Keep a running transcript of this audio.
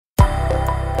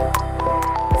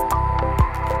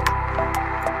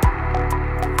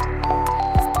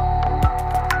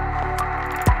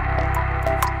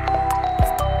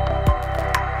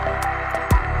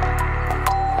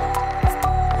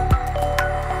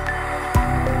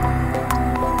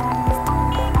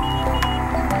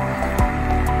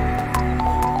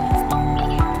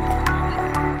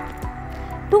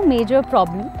major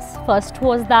problems. First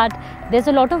was that there's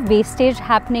a lot of wastage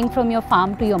happening from your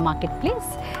farm to your marketplace,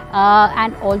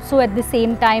 and also at the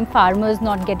same time farmers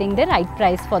not getting the right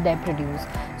price for their produce.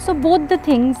 So both the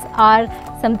things are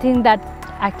something that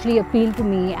actually appealed to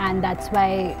me, and that's why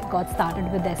I got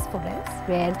started with S4S,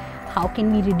 where how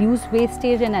can we reduce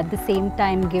wastage and at the same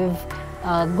time give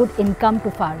good income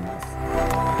to farmers.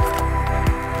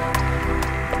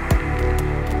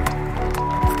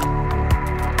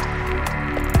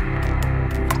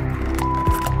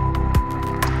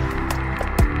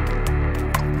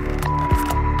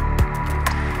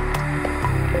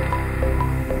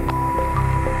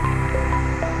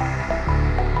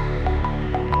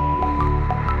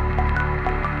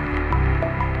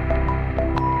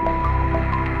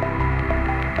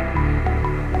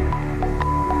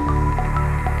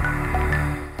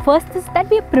 First is that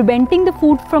we are preventing the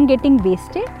food from getting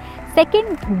wasted.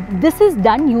 Second, this is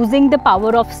done using the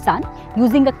power of sun,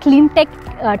 using a clean tech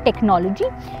technology.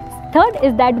 Third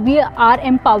is that we are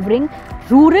empowering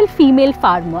rural female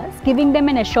farmers, giving them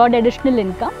an assured additional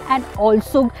income and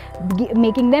also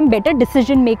making them better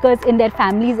decision makers in their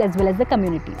families as well as the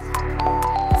communities.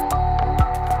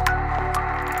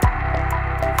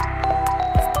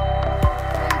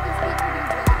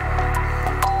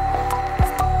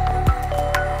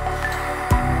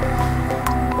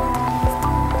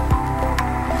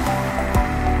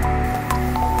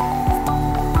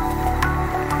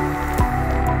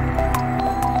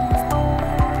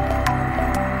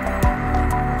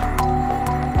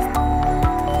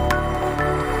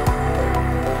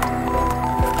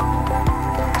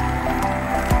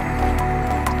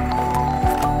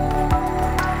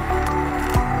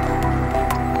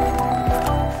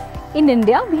 In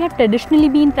India, we have traditionally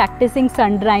been practicing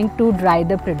sun drying to dry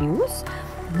the produce,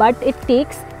 but it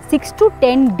takes 6 to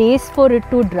 10 days for it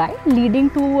to dry, leading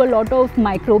to a lot of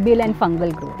microbial and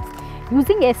fungal growth.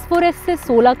 Using S4S's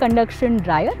solar conduction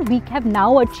dryer, we have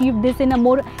now achieved this in a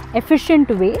more efficient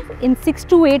way. In 6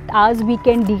 to 8 hours, we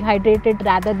can dehydrate it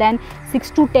rather than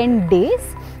 6 to 10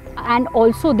 days. And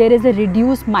also there is a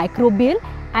reduced microbial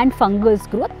and fungus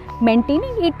growth,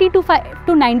 maintaining 80 to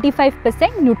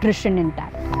 95% nutrition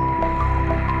intact.